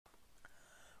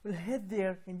Well, hey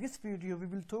there, in this video we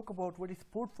will talk about what is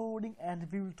port forwarding, and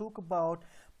we will talk about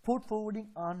port forwarding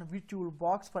on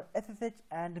VirtualBox for SSH,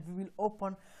 and we will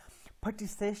open PuTTy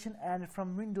session, and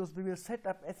from Windows we will set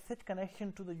up SSH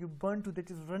connection to the Ubuntu that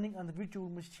is running on the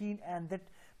virtual machine, and that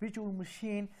virtual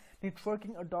machine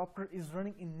networking adapter is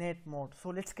running in net mode. So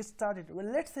let's get started. Well,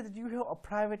 let's say that you have a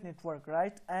private network,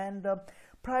 right? And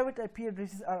private IP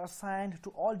addresses are assigned to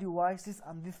all devices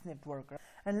on this network, right?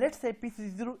 And let's say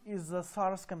PC0 is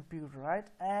Sarah's computer, right?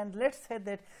 And let's say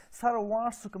that Sarah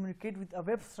wants to communicate with a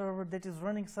web server that is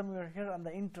running somewhere here on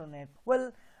the internet.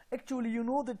 Well, actually, you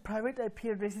know that private IP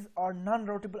addresses are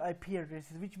non-routable IP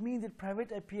addresses, which means that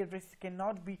private IP addresses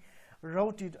cannot be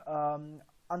routed on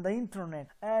the internet,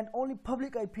 and only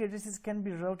public IP addresses can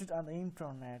be routed on the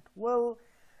internet. Well,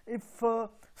 if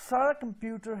Sarah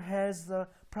computer has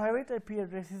private IP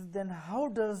addresses, then how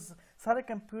does Sarah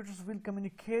computers will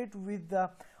communicate with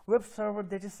the web server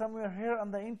that is somewhere here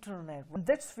on the internet? And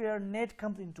that's where net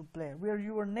comes into play, where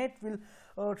your net will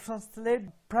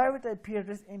translate private IP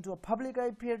address into a public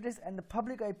IP address, and the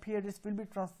public IP address will be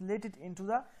translated into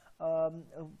the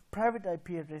private IP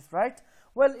address, right?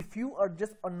 Well, if you are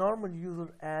just a normal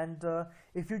user, and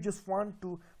if you just want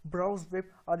to browse web,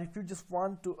 or if you just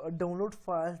want to download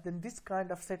files, then this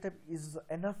kind of setup is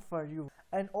enough for you.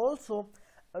 And also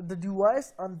the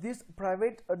device on this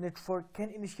private network can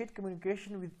initiate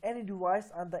communication with any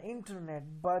device on the internet,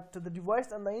 but the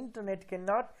device on the internet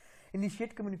cannot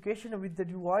initiate communication with the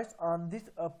device on this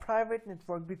private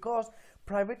network, because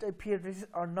private IP addresses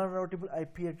are non-routable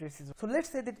IP addresses. So let's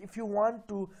say that if you want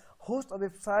to host a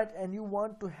website and you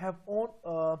want to have own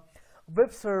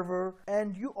web server,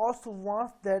 and you also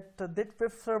want that that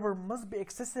web server must be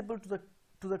accessible to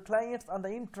the clients on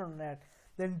the internet,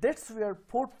 then that's where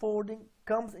port forwarding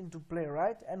comes into play,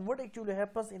 right? And what actually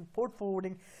happens in port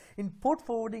forwarding? In port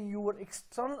forwarding, your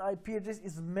external IP address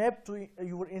is mapped to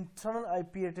your internal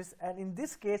IP address, and in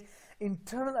this case,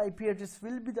 internal IP address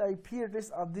will be the IP address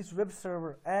of this web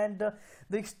server, and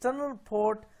the external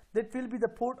port, that will be the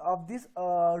port of this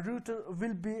router,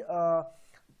 will be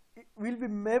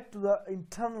mapped to the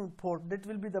internal port, that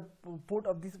will be the port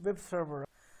of this web server.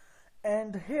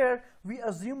 And here we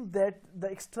assume that the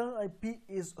external IP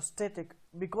is static,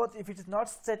 because if it is not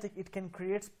static, it can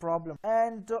create problem.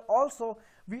 And also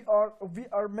we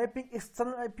are mapping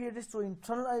external IP address to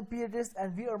internal IP address,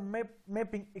 and we are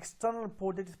mapping external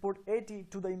port, that is port 80,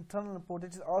 to the internal port,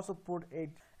 that is also port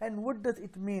 8. And what does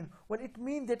it mean? Well, it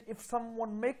means that if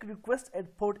someone make request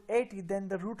at port 80, then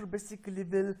the router basically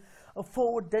will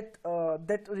forward that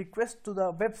request to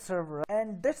the web server,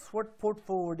 and that's what port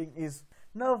forwarding is.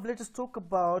 Now let us talk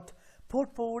about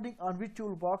port forwarding on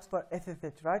VirtualBox for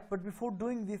SSH, right? But before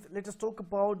doing this, let us talk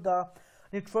about the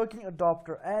networking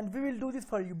adapter, and we will do this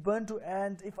for Ubuntu.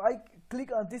 And if I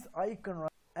click on this icon,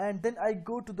 right, and then I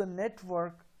go to the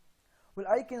network, well,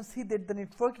 I can see that the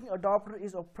networking adapter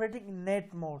is operating in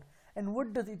net mode. And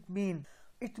what does it mean?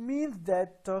 It means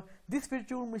that this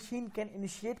virtual machine can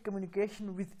initiate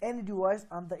communication with any device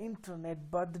on the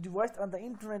internet, but the device on the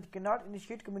internet cannot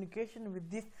initiate communication with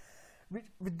this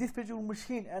virtual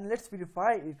machine. And let's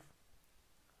verify it.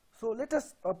 So let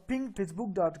us ping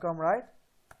facebook.com, right?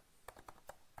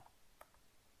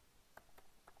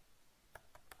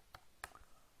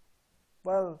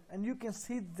 Well, and you can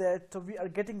see that we are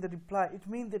getting the reply. It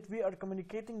means that we are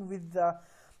communicating with the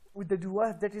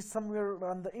device that is somewhere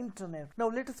on the internet. Now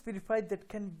let us verify that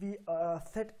can be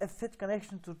set SSH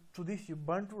connection to this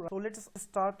Ubuntu. So let us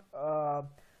start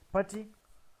PuTTy.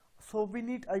 So we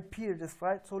need IP address,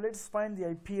 right? So let's find the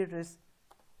IP address,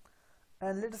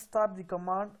 and let us start the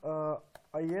command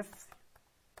if,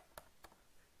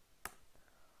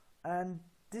 and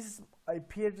this is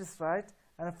IP address, right?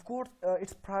 And of course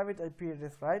it's private IP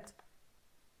address, right?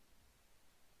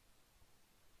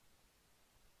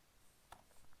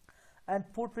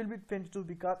 And port will be 22,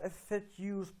 because SSH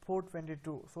use port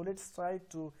 22. So let's try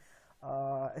to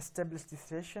establish this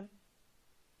session.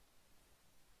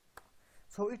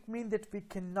 So it means that we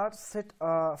cannot set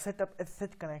up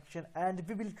SSH connection, and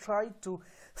we will try to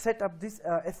set up this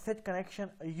SSH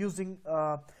connection using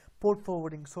port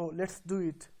forwarding. So let's do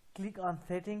it. Click on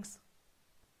settings,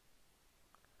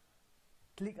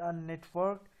 click on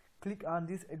network, click on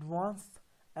this advanced,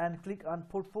 and click on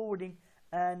port forwarding,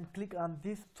 and click on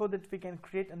this, so that we can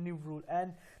create a new rule.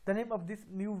 And the name of this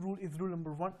new rule is rule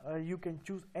number 1. You can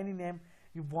choose any name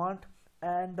you want,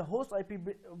 and the host IP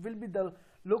will be the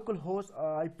local host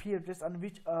IP address on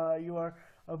which your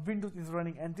Windows is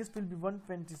running, and this will be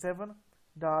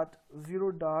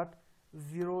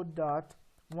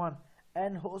 127.0.0.1.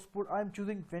 and host port I'm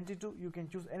choosing 22. You can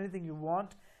choose anything you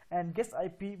want, and guest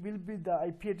IP will be the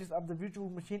IP address of the virtual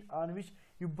machine on which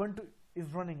Ubuntu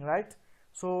is running, right?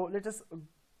 So let us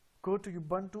go to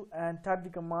Ubuntu and type the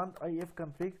command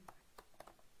ifconfig,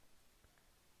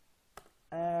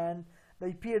 and the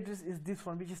IP address is this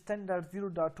one, which is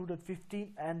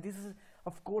 10.0.2.15, and this is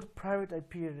of course private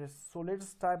IP address. So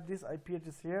let's type this IP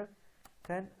address here,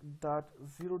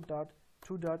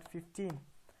 10.0.2.15,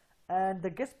 and the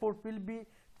guest port will be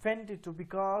 22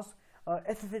 because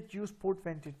SSH use port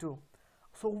 22.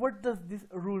 So what does this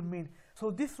rule mean?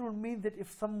 So this rule means that if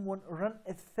someone run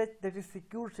SSH, that is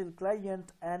secure shell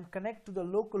client, and connect to the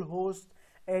local host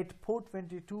at port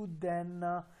 22, then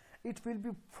it will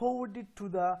be forwarded to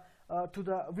the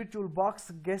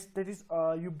VirtualBox guest, that is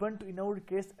Ubuntu in our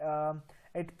case,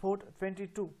 at port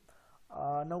 22.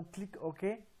 Now click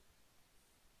OK,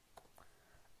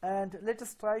 and let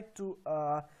us try to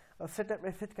set up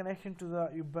SSH connection to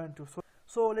the Ubuntu.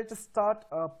 So let us start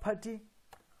PuTTy,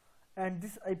 and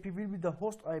this IP will be the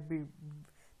host IP,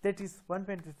 that is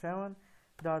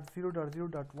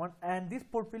 127.0.0.1, and this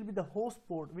port will be the host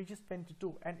port, which is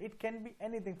 22, and it can be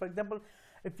anything. For example,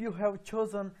 if you have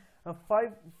chosen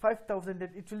 5,000, then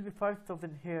it will be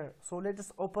 5,000 here. So let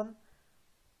us open,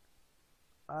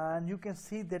 and you can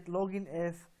see that login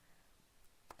is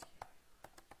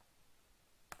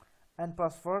and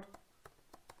password.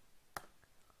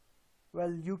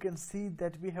 Well, you can see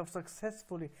that we have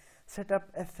successfully set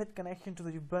up SSH connection to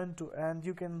the Ubuntu, and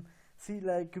you can see,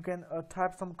 like, you can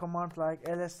type some commands like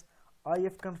ls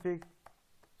ifconfig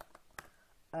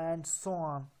and so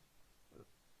on.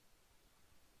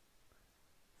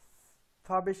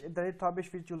 Tabish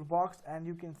VirtualBox, and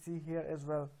you can see here as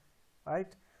well,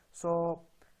 right? So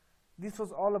this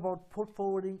was all about port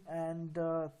forwarding, and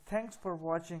thanks for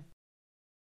watching.